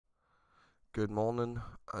Good morning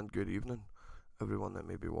and good evening, everyone that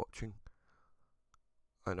may be watching.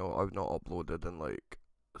 I know I've not uploaded in like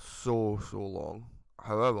so long.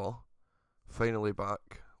 However, finally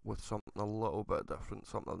back with something a little bit different,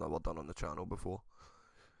 something I've never done on the channel before.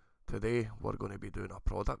 Today we're going to be doing a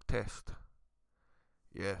product test.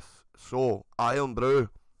 Yes, so Irn Bru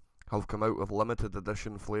have come out with limited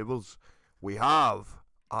edition flavours. We have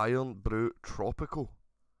Irn Bru Tropical.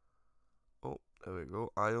 Oh, there we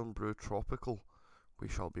go, Irn Bru Tropical. We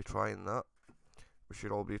shall be trying that. We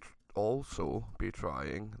should also be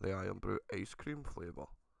trying the Irn Bru ice cream flavour.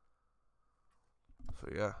 So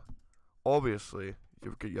yeah, obviously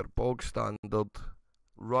you've got your bog standard,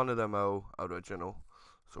 run of the mill original.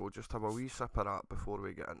 So we'll just have a wee sip of that before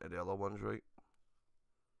we get into the other ones, right?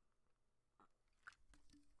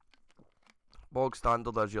 Bog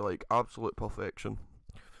standard as you like, absolute perfection.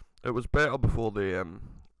 It was better before they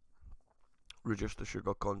reduced the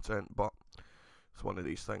sugar content, but it's one of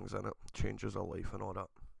these things, innit? Changes our life and all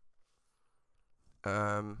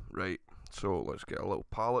that. Right, so let's get a little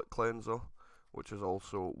palate cleanser, which is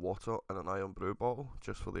also water in an Irn Bru bottle,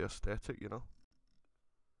 just for the aesthetic, you know.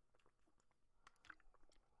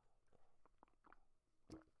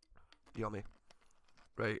 Yummy.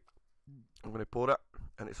 Right, I'm going to pour it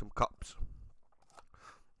into some cups,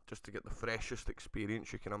 just to get the freshest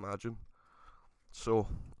experience you can imagine. So,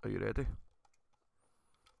 are you ready?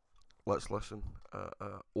 Let's listen.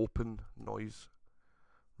 Open noise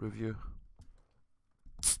review.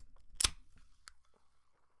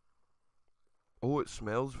 Oh, it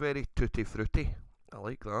smells very tutti frutti. I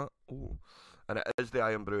like that. Oh, and it is the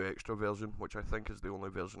Irn Bru Extra version, which I think is the only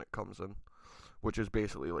version it comes in, which is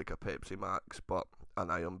basically like a Pepsi Max, but an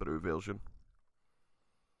Irn Bru version.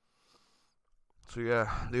 So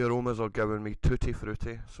yeah, the aromas are giving me tutti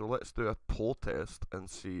frutti. So let's do a pour test and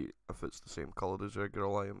see if it's the same colour as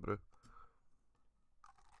regular Irn Bru.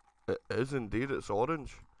 It is indeed. It's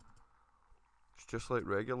orange. It's just like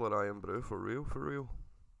regular Irn Bru, for real, for real.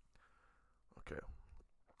 Okay.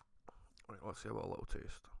 Right, let's have a little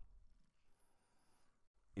taste.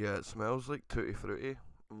 Yeah, it smells like tutti frutti.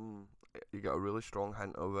 You get a really strong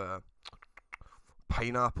hint of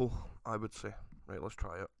pineapple, I would say. Right, let's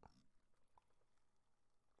try it.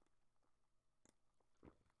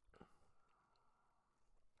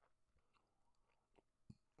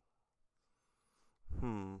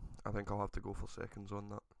 I think I'll have to go for seconds on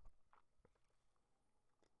that.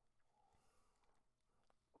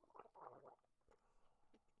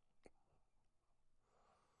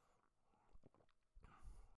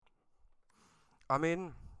 I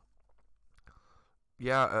mean,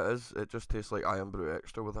 yeah, it is. It just tastes like Irn Bru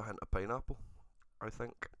Extra with a hint of pineapple, I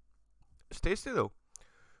think. It's tasty though.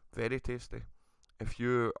 Very tasty. If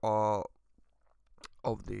you are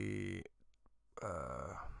of the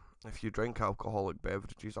if you drink alcoholic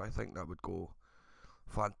beverages, I think that would go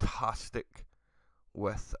fantastic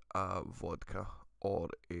with a vodka or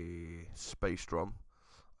a spiced rum.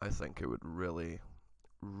 I think it would really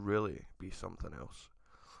be something else.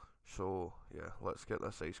 So yeah, let's get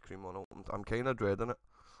this ice cream one opened. I'm kind of dreading it.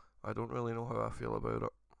 I don't really know how I feel about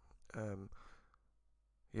it.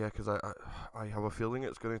 Yeah, because I have a feeling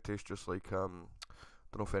it's going to taste just like don't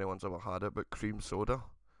know if anyone's ever had it, but cream soda.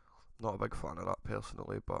 Not a big fan of that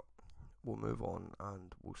personally, but we'll move on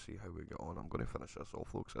and we'll see how we get on. I'm going to finish this off,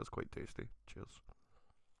 folks. It's quite tasty. Cheers.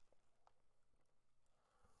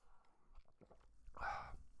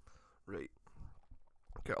 Right,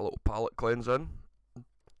 get a little palate cleanse in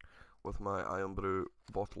with my Irn Bru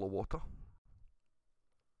bottle of water.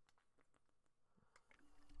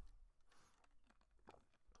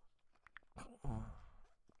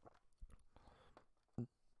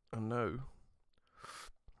 And now,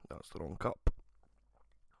 that's the wrong cup.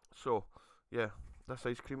 So, yeah, this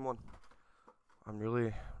ice cream one, I'm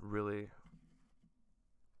really,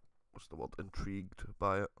 what's the word, intrigued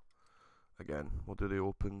by it. Again, we'll do the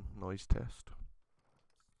open noise test.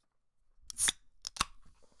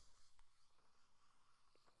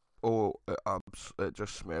 Oh, it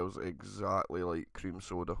just smells exactly like cream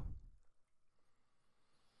soda.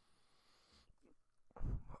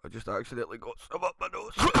 I just accidentally got some up my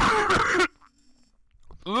nose.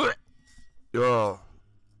 Oh,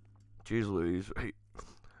 jeez Louise, right.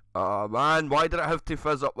 Man, why did I have to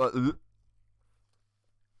fizz up that?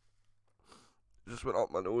 Just went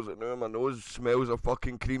up my nose and now my nose smells of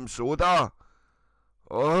fucking cream soda.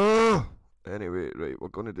 Oh! Anyway, right, we're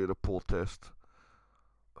gonna do the pour test.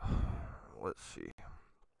 Let's see.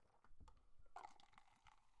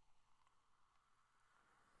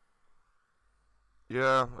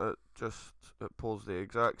 Yeah, it pulls the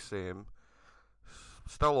exact same.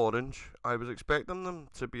 Still orange. I was expecting them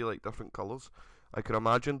to be like different colours. I could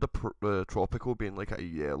imagine the tropical being like a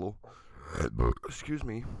yellow. Excuse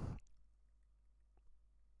me.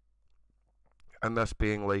 And this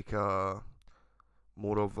being like a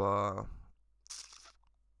more of a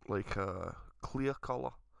like a clear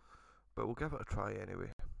colour. But we'll give it a try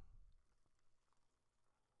anyway.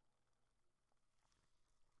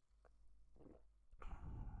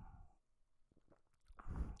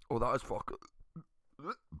 Oh, that is fuck.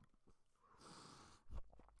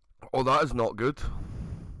 Oh, that is not good.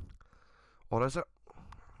 Or is it?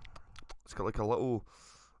 It's got like a little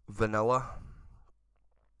vanilla.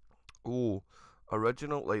 Oh,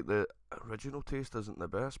 original. Like the original taste isn't the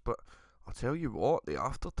best, but I'll tell you what, the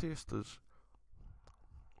aftertaste is.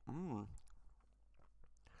 The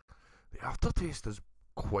aftertaste is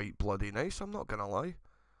quite bloody nice. I'm not gonna lie.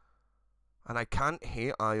 And I can't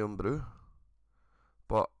hate Irn Bru,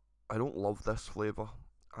 but I don't love this flavour.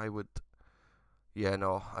 I would. Yeah,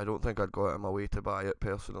 no, I don't think I'd go out of my way to buy it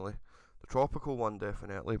personally. The tropical one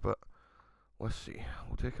definitely, but let's see.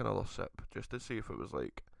 We'll take another sip just to see if it was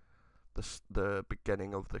like the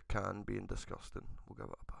beginning of the can being disgusting. We'll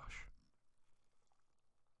give it a bash.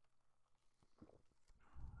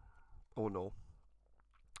 Oh no.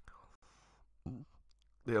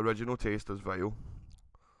 The original taste is vile,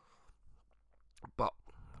 but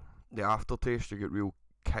the aftertaste you get real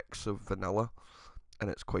kicks of vanilla, and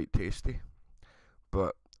it's quite tasty.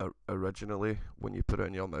 But originally, when you put it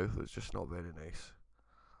in your mouth, it's just not very nice.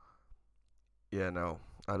 Yeah, no,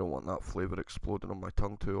 I don't want that flavour exploding on my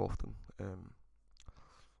tongue too often.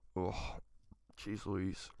 Oh, jeez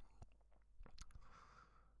Louise.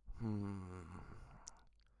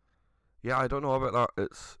 Yeah, I don't know about that.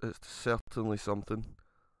 It's certainly something.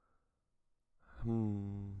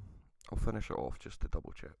 I'll finish it off just to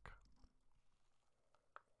double check.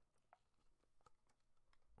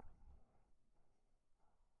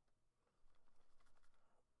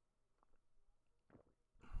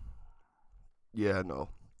 Yeah, no.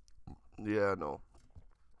 Yeah, no.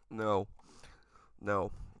 No. No.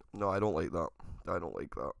 No, I don't like that. I don't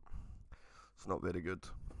like that. It's not very good.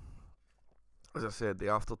 As I said, the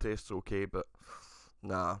aftertaste's okay, but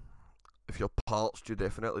nah. If you're parched, you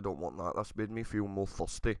definitely don't want that. That's made me feel more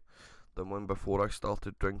thirsty than when before I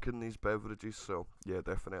started drinking these beverages, so yeah,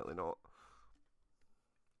 definitely not.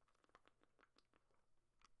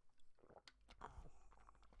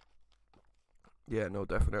 Yeah, no,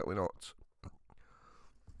 definitely not.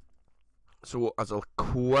 So, as a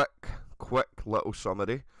quick little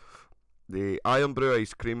summary, the Irn Bru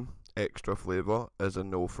ice cream extra flavour is a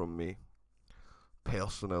no from me.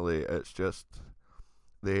 Personally, it's just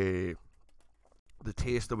the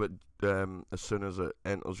taste of it as soon as it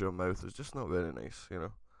enters your mouth is just not very nice, you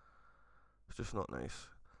know. It's just not nice.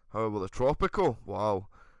 However, the tropical, wow,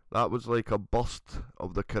 that was like a burst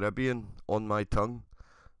of the Caribbean on my tongue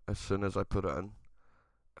as soon as I put it in.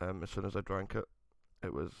 As soon as I drank it,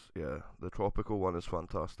 it was, yeah, the tropical one is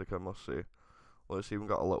fantastic, I must say. Well, it's even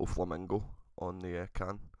got a little flamingo on the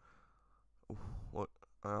can. Ooh, what?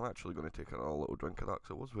 I'm actually going to take another little drink of that because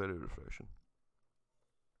it was very refreshing.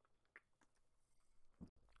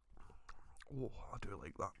 Oh, I do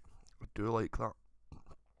like that. I do like that.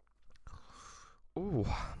 Oh,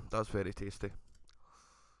 that's very tasty.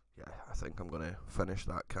 Yeah, I think I'm going to finish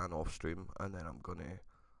that can off stream and then I'm going to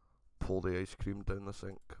pull the ice cream down the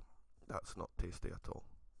sink. That's not tasty at all.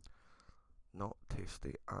 Not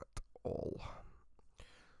tasty at all.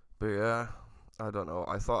 But yeah, I don't know.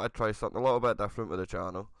 I thought I'd try something a little bit different with the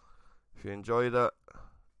channel. If you enjoyed it,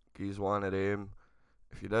 geez one of them.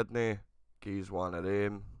 If you didn't, geez one of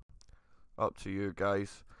them. Up to you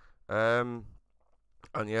guys. And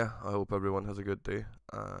yeah, I hope everyone has a good day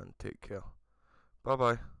and take care. Bye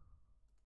bye.